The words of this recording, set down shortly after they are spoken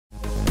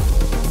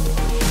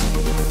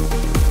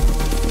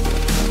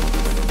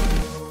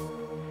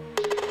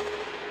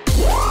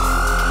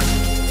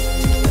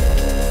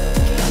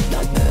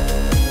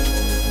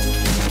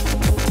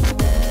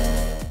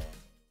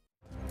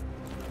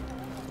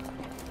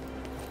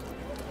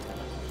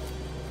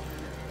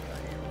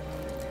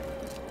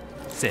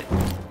Sit.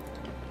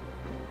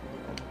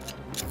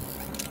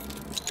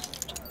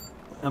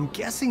 I'm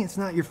guessing it's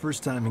not your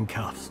first time in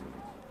cuffs.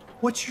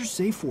 What's your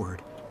safe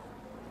word?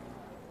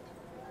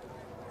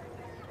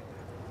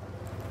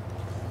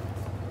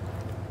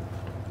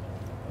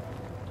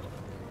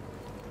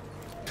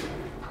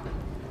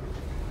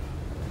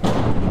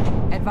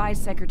 Advise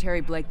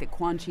Secretary Blake that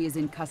Quan Chi is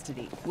in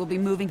custody. We'll be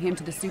moving him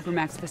to the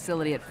Supermax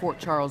facility at Fort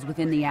Charles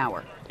within the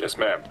hour. Yes,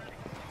 ma'am.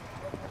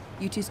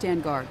 You two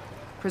stand guard.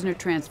 Prisoner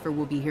transfer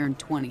will be here in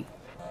 20.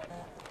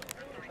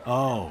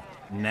 Oh,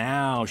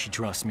 now she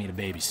trusts me to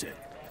babysit.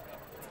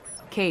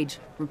 Cage,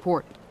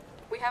 report.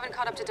 We haven't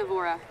caught up to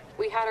Devora.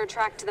 We had her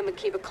tracked to the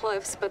Makiba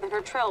Cliffs, but then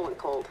her trail went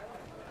cold.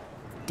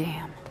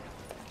 Damn.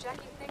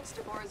 Jackie thinks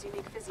Devora's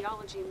unique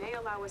physiology may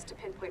allow us to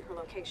pinpoint her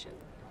location.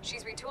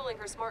 She's retooling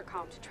her smart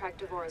comm to track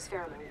Devora's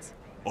pheromones.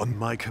 On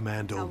my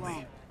command How only.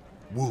 long?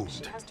 Wound.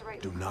 She has to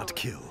write Do the not code.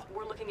 kill.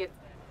 We're looking at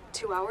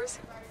 2 hours?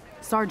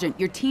 Sergeant,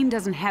 your team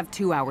doesn't have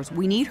 2 hours.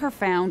 We need her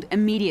found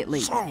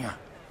immediately. Sonya!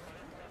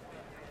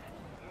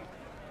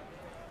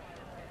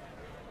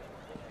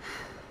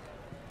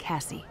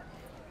 Cassie,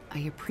 I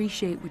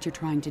appreciate what you're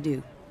trying to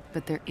do,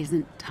 but there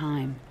isn't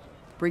time.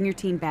 Bring your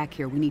team back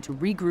here. We need to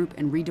regroup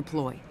and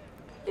redeploy.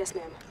 Yes,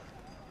 ma'am.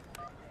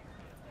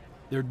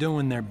 They're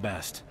doing their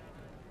best.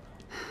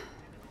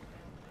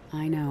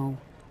 I know.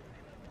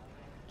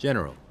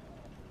 General,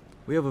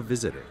 we have a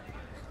visitor.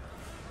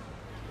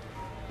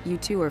 You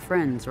two are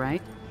friends,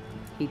 right?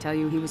 He tell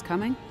you he was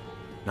coming?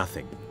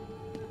 Nothing.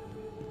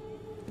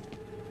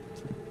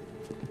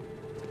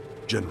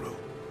 General,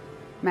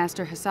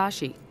 Master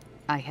Hisashi,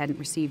 I hadn't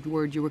received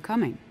word you were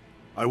coming.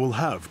 I will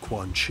have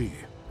Quan Chi.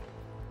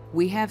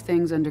 We have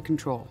things under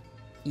control.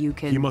 You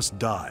can... He must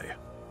die.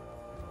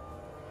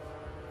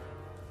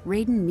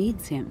 Raiden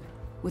needs him.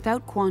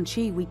 Without Quan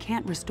Chi, we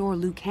can't restore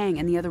Liu Kang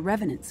and the other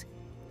Revenants.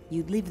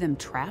 You'd leave them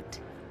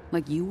trapped?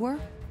 Like you were?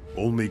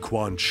 Only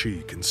Quan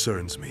Chi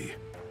concerns me.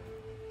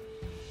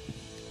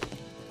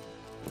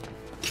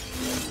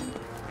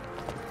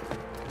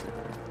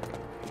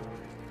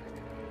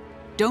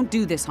 Don't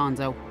do this,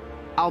 Hanzo.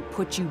 I'll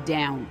put you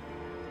down.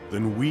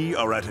 Then we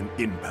are at an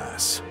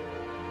impasse.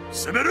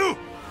 Semeru!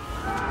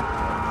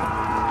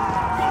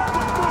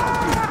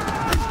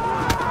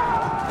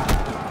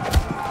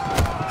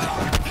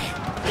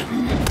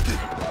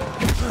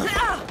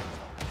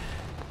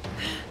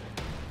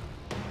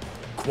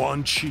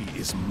 Quan Chi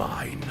is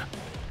mine.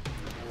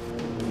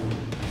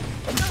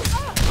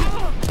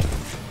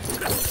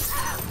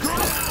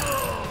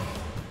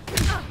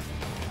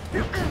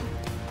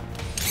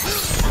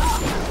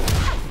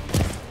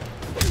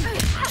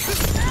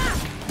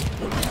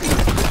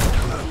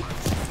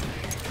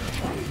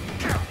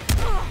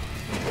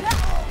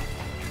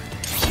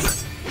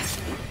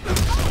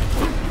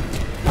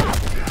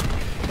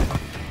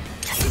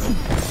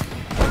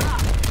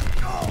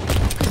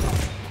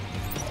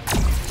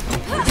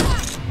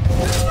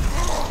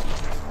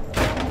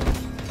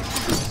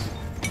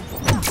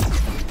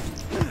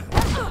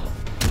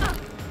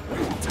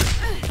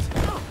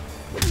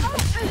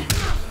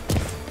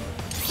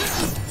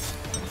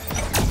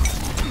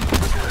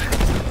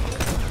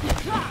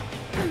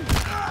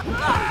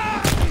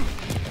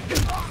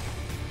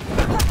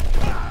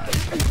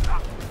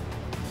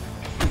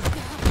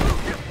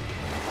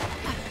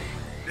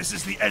 This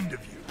is the end of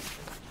you.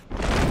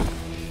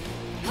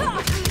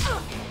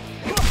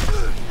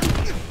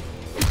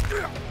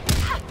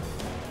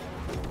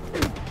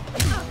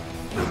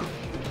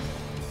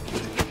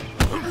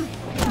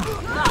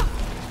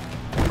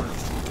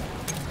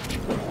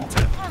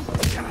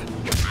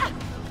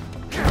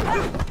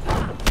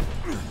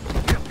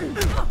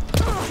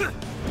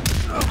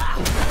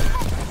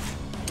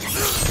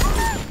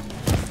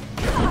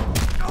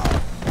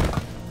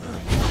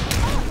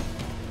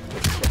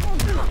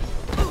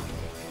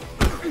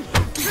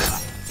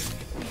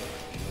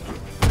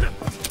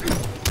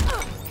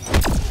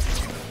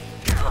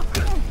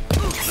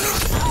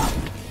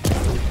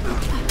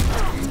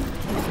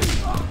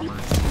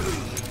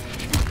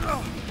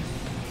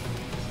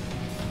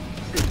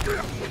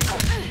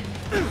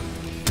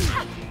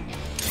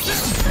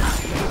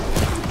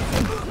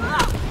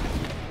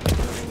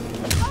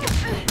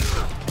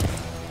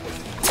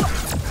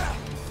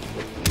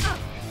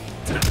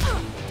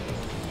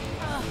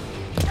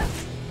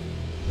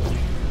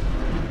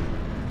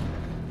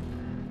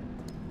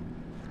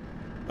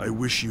 I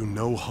wish you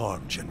no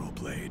harm, General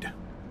Blade.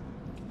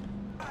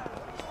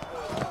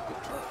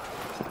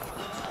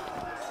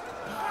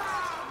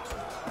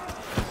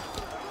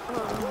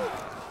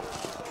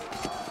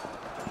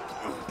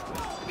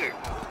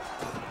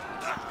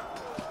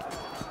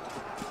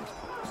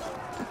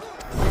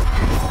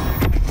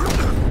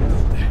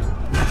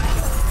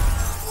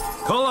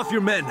 Call off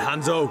your men,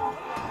 Hanzo.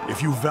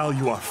 If you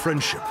value our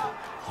friendship,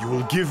 you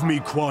will give me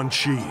Quan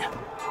Chi.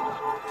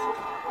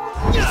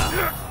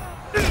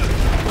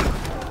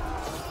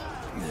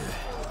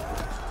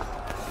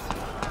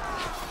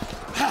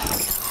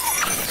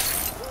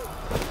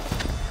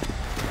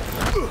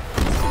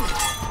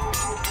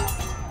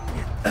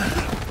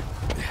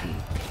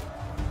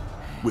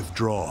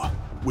 Withdraw.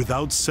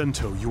 Without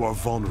Sento, you are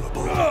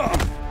vulnerable.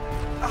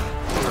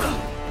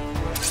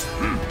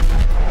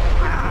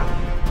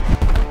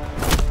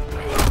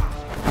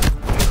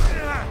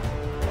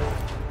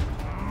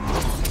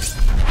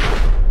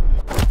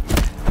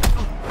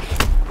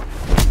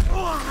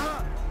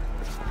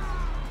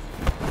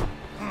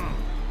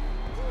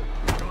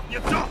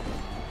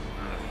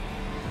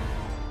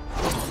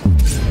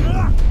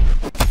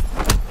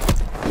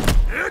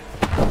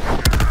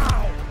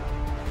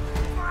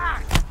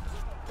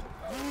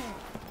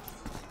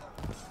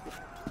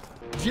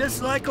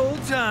 Just like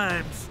old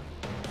times.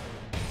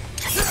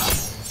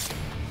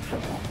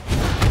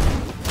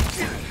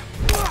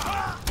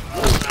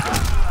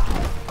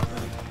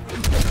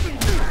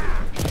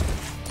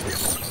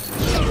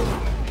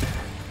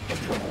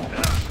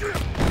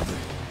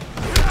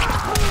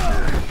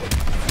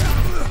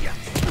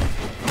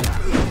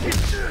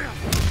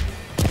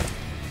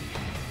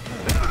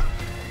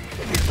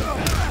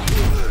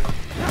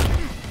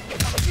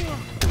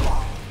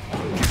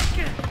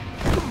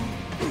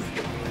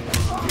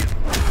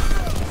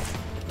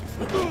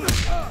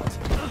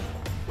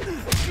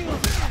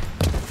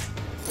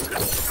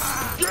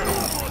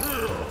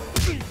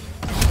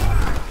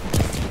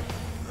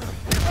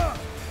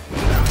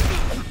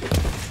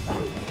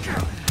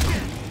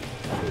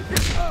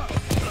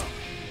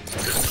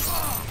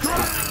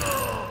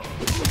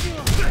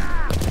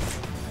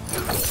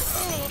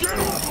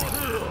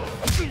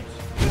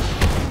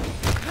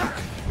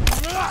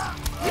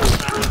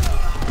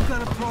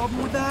 Got a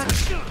problem with that?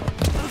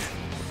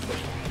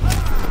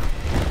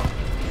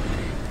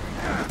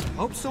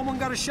 Hope someone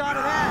got a shot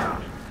of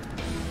that.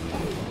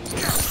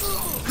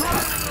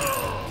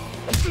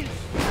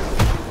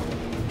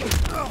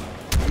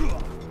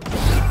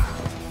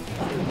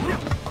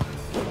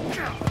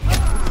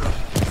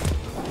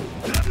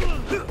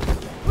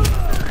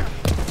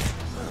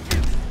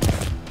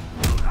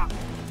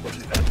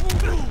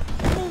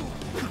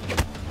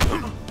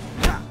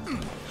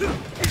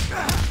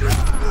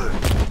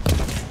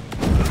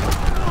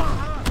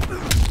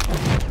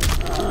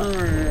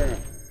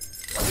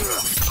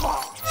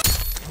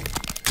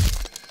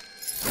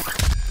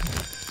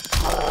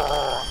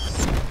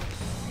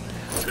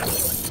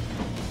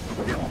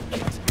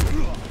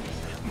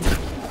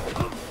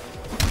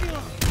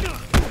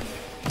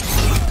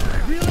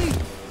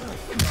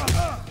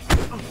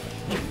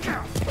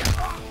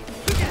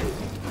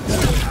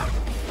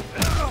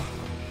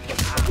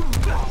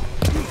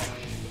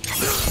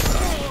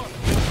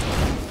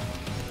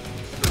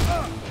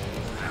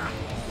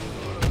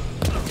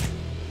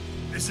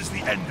 This is the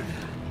end of it.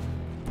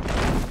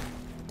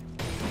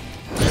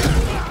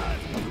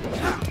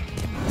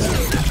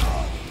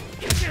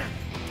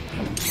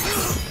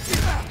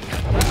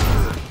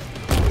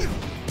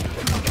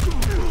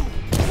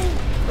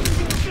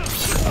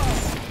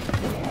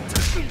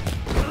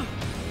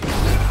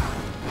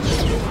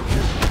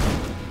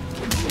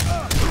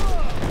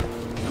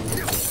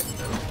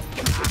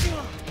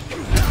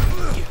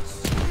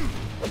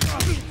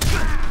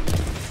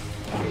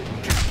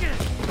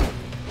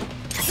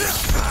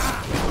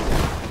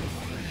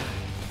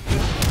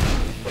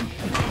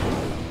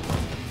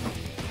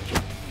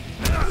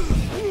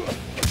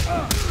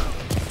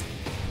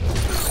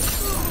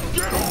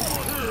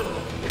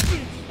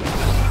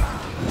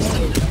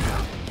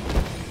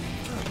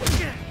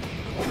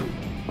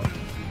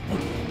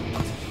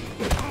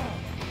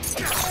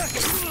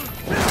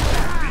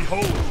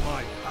 Behold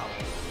my power.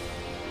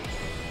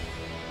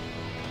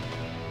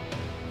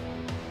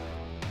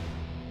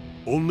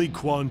 Only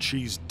Quan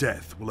Chi's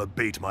death will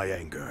abate my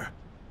anger.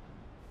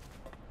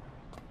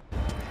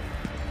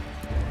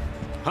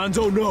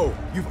 Hanzo, no!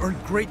 You've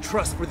earned great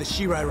trust for the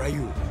Shirai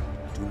Ryu.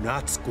 Do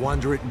not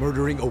squander it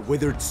murdering a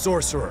withered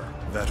sorcerer.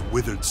 That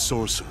withered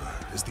sorcerer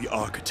is the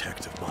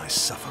architect of my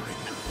suffering.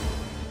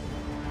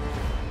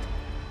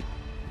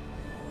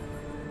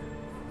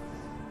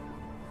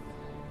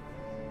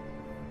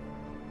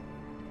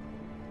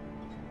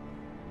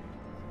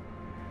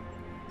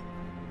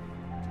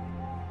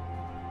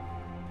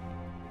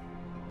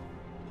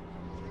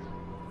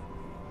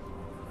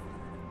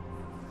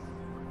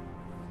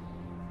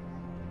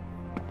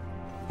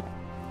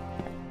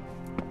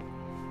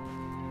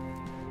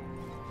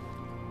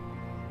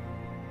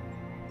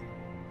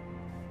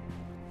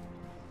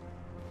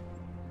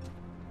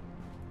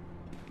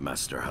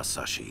 Master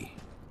Hasashi,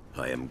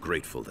 I am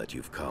grateful that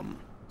you've come.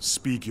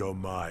 Speak your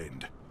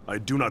mind. I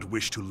do not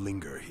wish to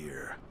linger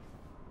here.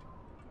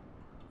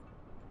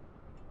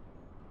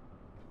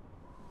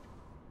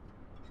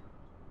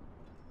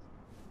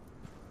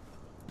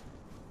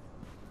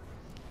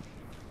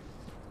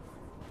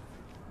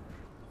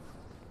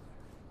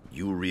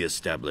 You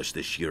re-establish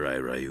the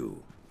Shirai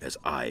Ryu, as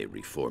I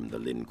reform the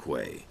Lin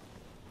Kuei.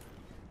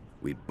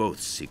 We both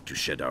seek to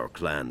shed our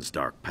clan's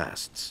dark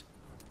pasts,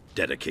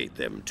 dedicate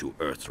them to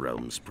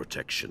Earthrealm's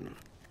protection.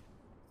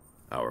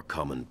 Our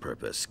common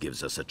purpose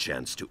gives us a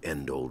chance to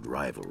end old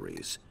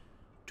rivalries,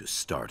 to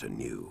start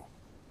anew.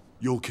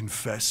 You'll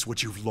confess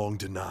what you've long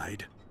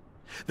denied?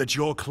 that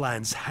your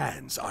clan's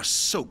hands are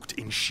soaked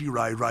in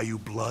Shirai Ryu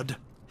blood?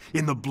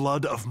 In the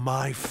blood of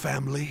my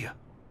family?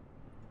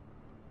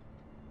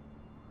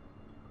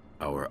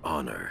 Our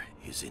honor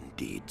is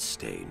indeed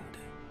stained.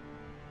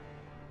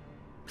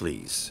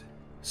 Please,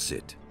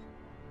 sit.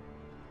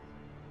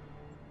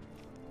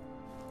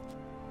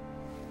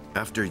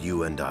 After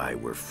you and I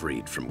were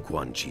freed from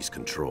Quan Chi's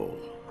control,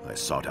 I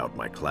sought out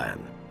my clan.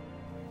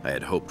 I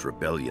had hoped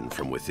rebellion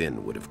from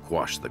within would have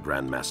quashed the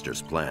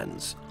Grandmaster's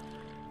plans.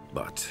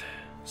 But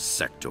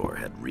Sector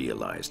had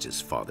realized his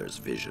father's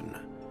vision.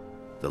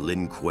 The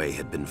Lin Kuei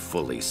had been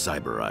fully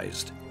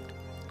cyberized.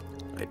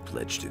 I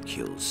pledged to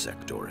kill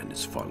Sector and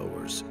his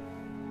followers,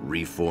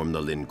 reform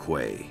the Lin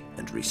Kuei,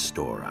 and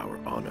restore our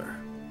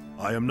honor.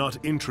 I am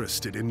not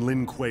interested in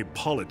Lin Kuei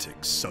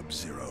politics,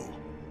 Sub-Zero.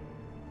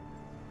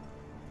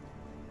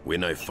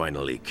 When I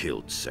finally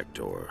killed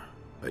Sector,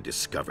 I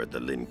discovered the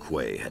Lin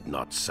Kuei had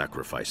not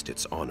sacrificed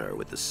its honor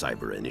with the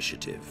Cyber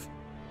Initiative.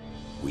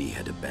 We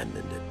had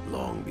abandoned it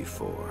long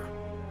before.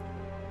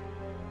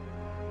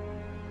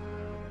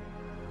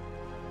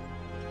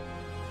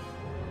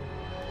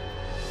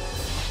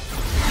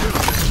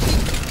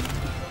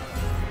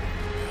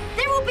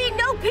 There will be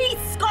no peace,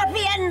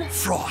 Scorpion!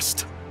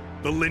 Frost!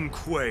 The Lin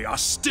Kuei are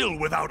still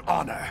without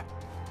honor!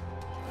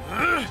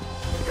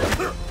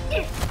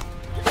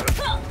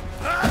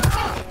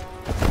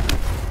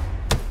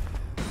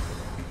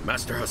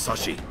 Master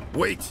Hasashi,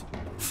 wait!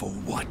 For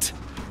what?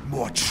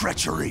 More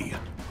treachery?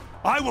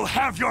 I will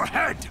have your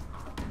head!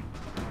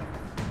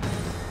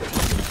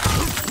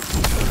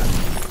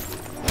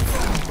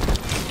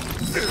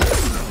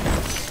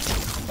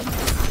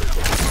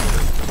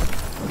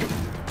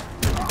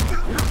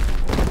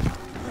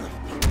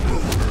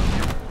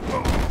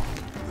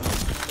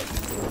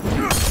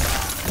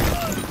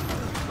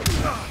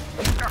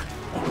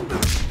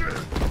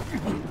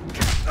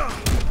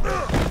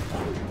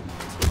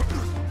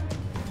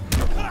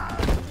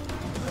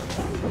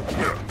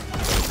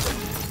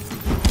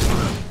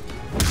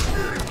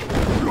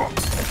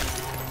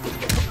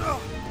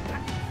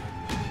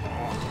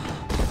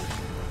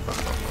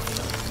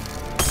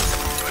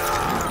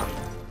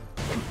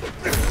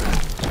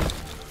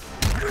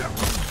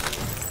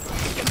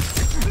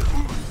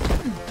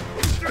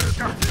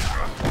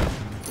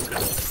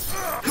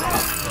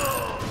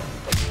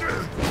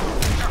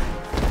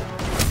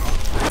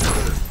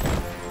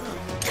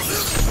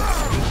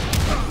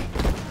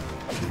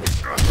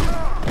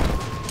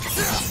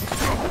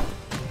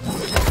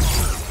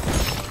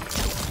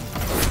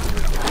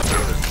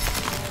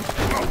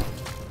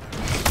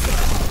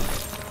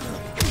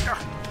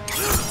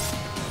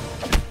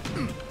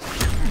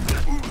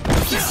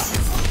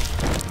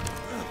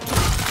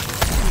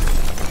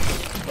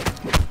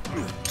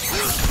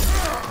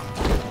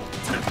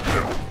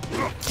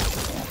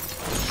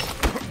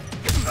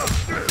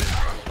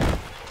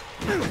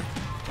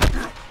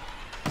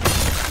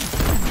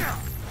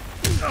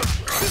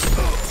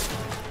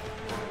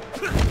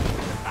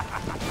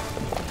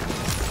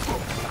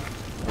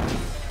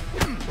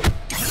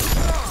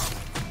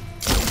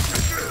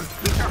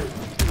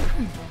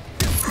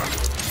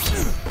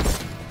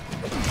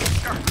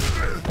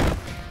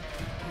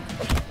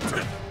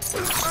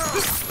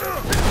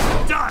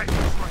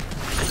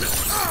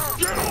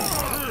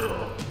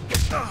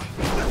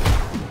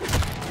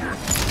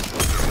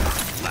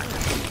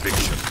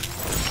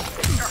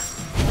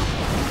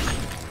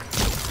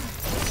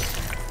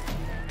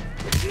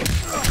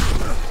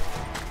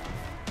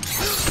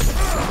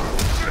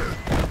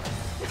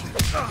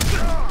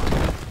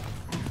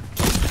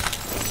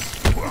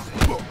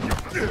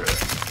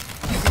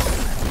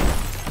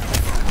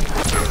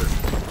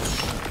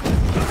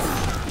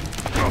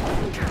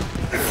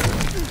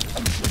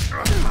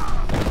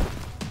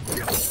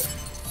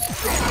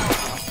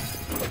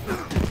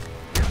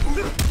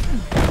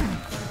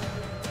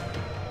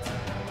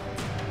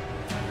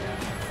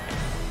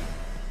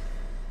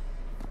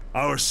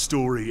 Our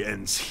story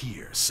ends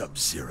here,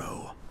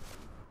 Sub-Zero.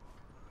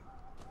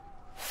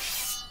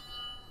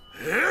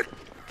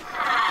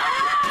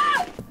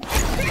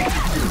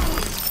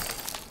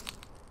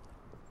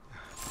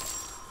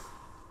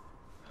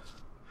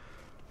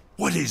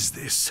 What is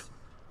this?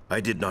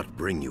 I did not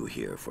bring you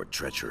here for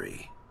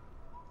treachery.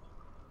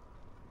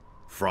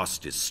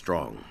 Frost is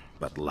strong,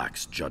 but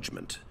lacks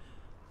judgment.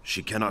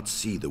 She cannot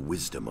see the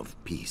wisdom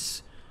of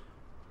peace.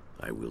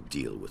 I will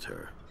deal with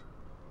her.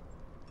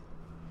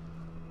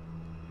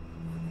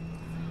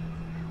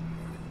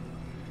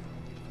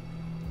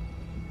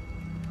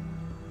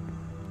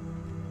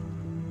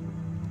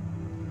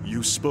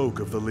 You spoke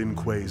of the Lin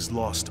Kuei's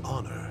lost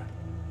honor.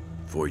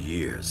 For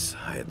years,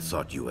 I had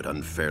thought you had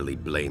unfairly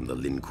blamed the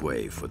Lin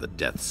Kuei for the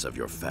deaths of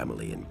your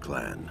family and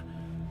clan.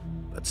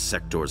 But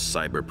Sector's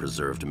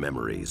cyber-preserved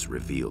memories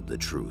revealed the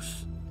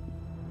truth.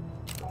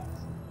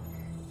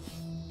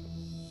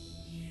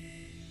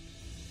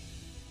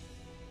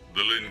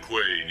 The Lin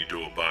Kuei need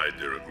to abide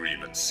their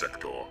agreements,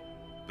 Sector.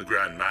 The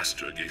Grand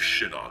Master gave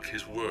Shinnok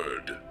his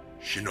word.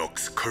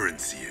 Shinnok's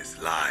currency is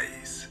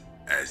lies,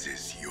 as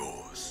is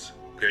yours.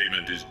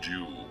 Payment is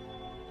due,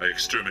 I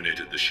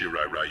exterminated the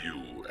Shirai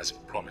Ryu as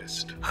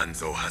promised.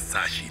 Hanzo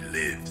Hasashi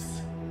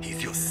lives.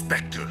 He's your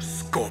specter,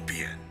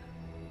 Scorpion.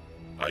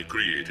 I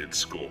created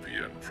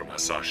Scorpion from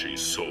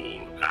Hasashi's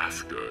soul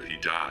after he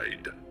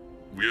died.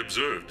 We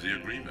observed the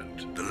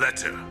agreement. The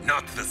letter,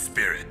 not the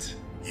spirit.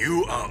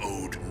 You are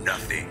owed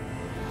nothing.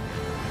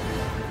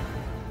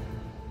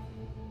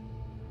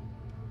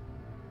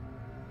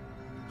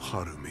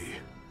 Harumi.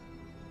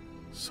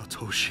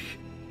 Satoshi.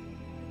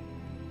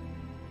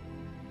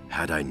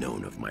 Had I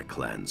known of my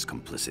clan's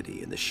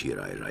complicity in the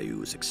Shirai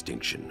Ryu's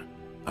extinction,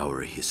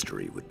 our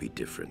history would be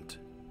different.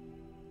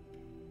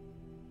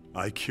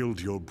 I killed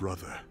your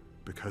brother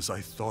because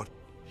I thought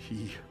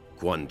he...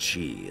 Quan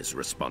Chi is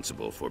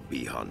responsible for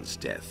Bihan's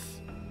death.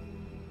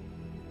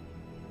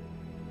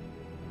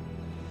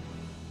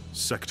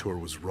 Sector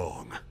was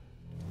wrong.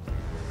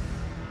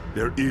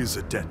 There is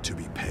a debt to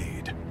be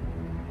paid,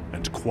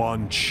 and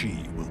Quan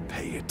Chi will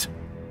pay it.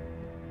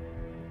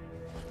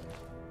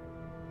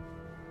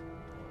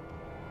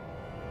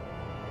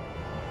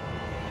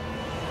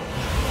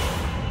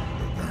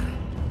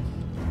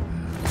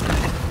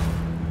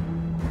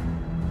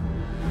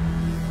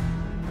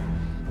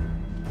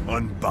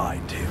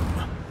 Unbind him.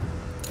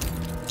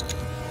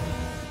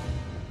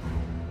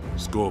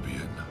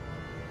 Scorpion,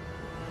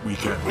 we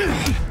can...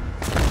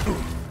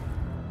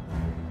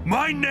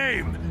 My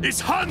name is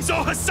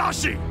Hanzo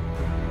Hasashi!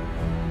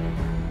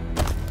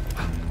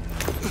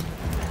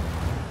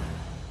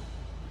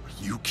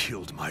 You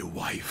killed my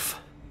wife,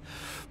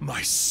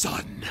 my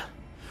son,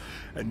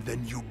 and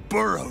then you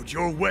burrowed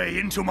your way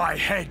into my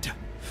head,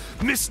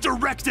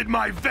 misdirected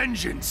my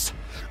vengeance,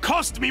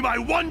 cost me my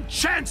one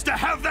chance to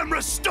have them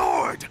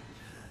restored!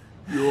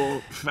 Your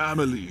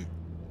family,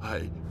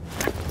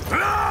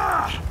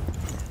 Ah!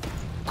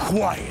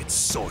 Quiet,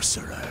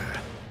 sorcerer.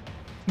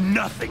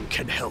 Nothing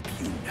can help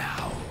you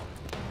now.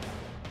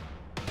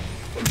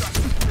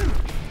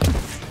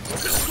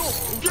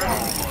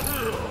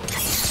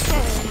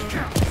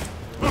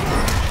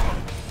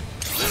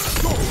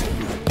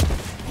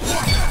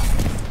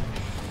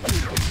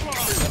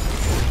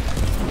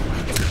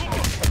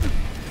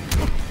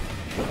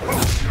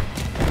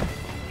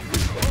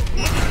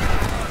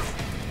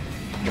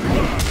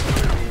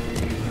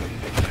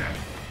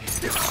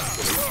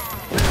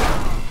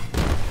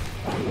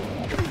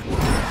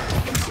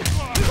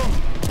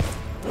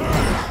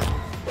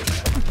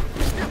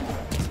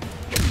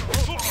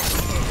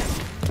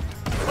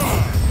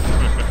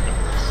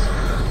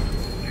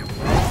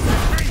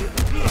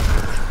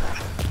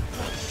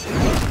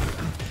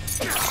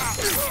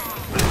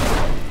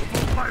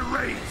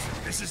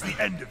 This is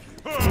the end of you.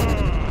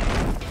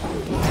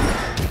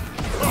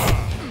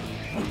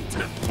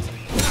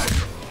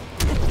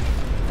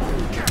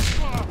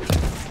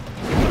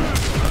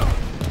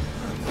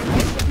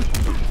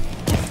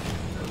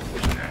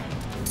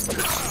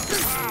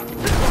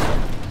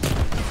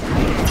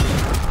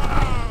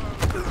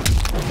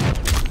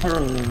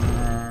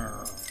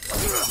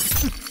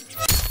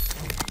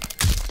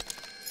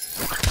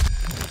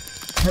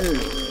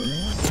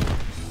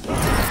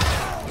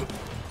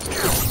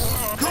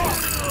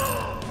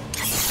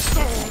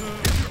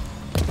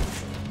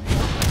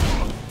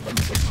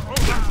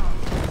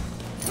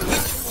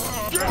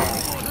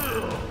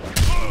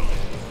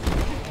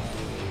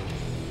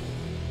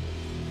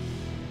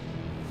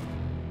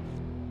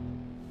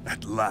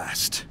 At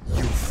last,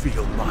 you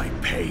feel my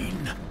pain.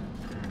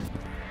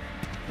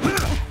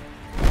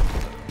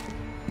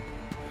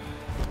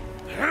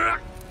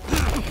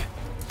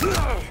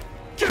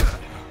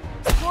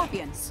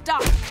 Scorpion,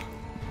 stop!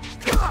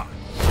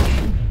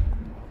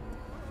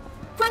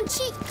 Quan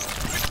Chi!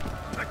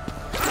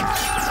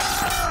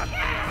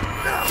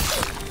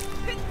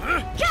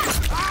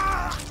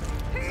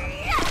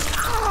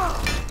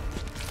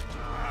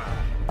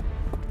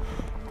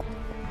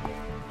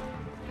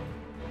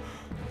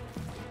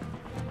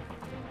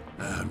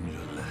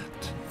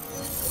 Amulet.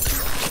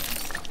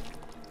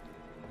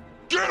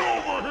 Get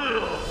over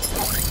here!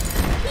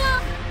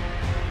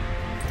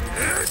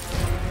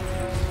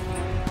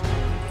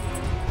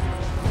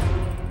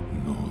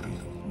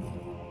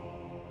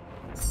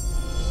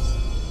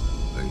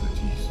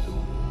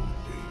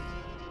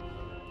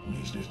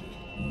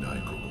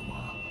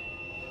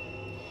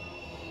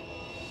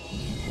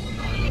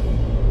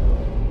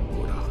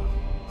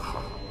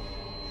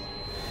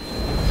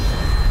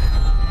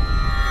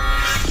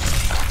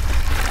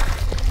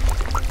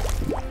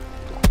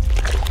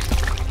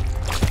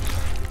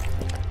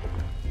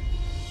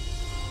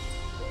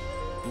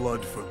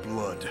 Blood for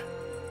blood.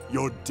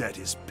 Your debt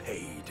is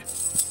paid.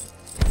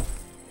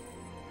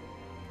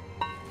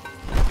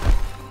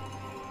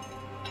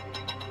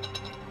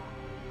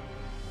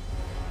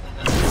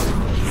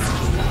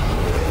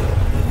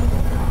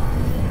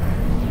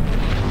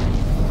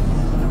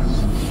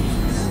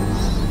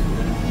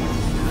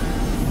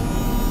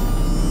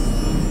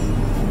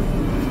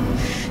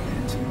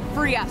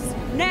 Free us,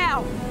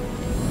 now!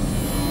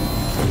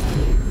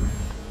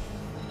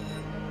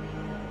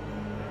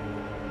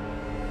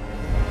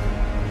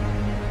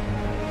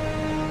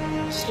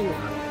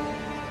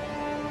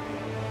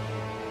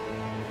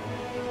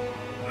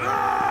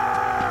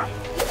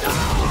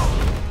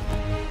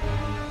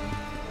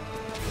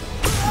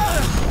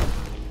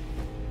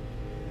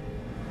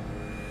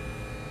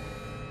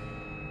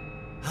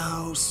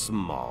 how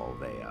small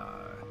they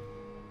are.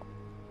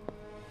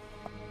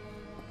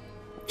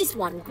 This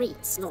one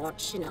greets Lord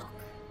Shinnok.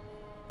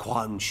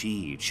 Quan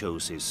Chi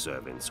chose his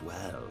servants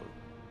well.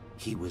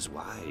 He was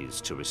wise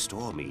to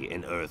restore me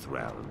in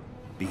Earthrealm,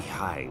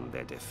 behind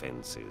their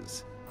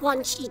defenses.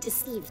 Quan Chi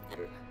deceived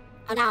them,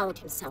 allowed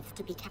himself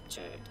to be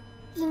captured.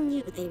 He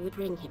knew they would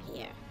bring him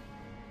here.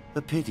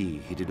 A pity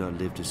he did not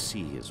live to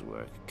see his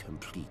work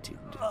completed.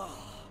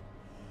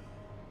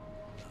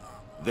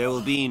 There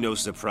will be no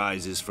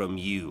surprises from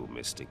you,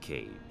 Mr.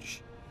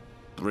 Cage.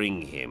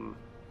 Bring him.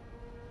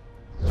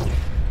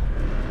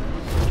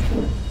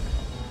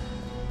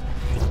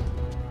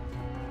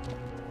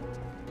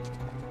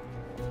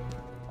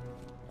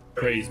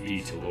 Praise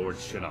be to Lord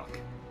Shinnok.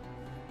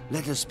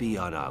 Let us be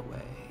on our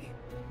way.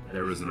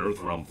 There is an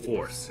Earthrealm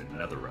force in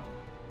Netherrealm.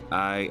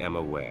 I am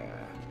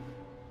aware.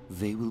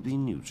 They will be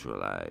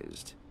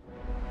neutralized.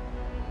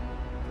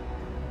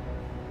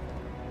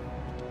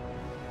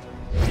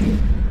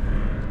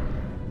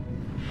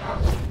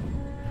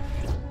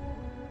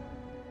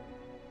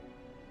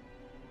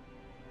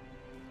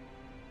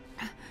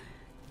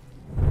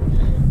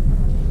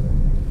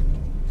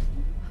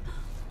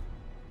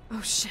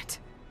 Oh, shit.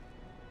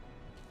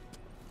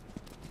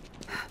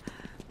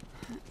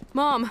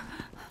 Mom!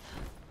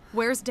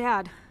 Where's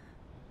Dad?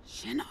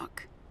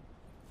 Shinnok.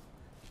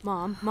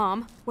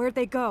 Mom, where'd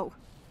they go?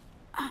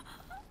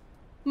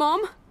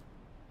 Mom?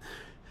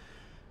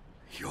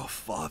 Your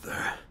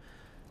father...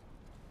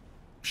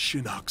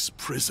 Shinnok's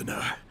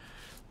prisoner...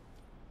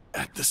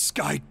 at the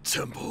Sky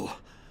Temple.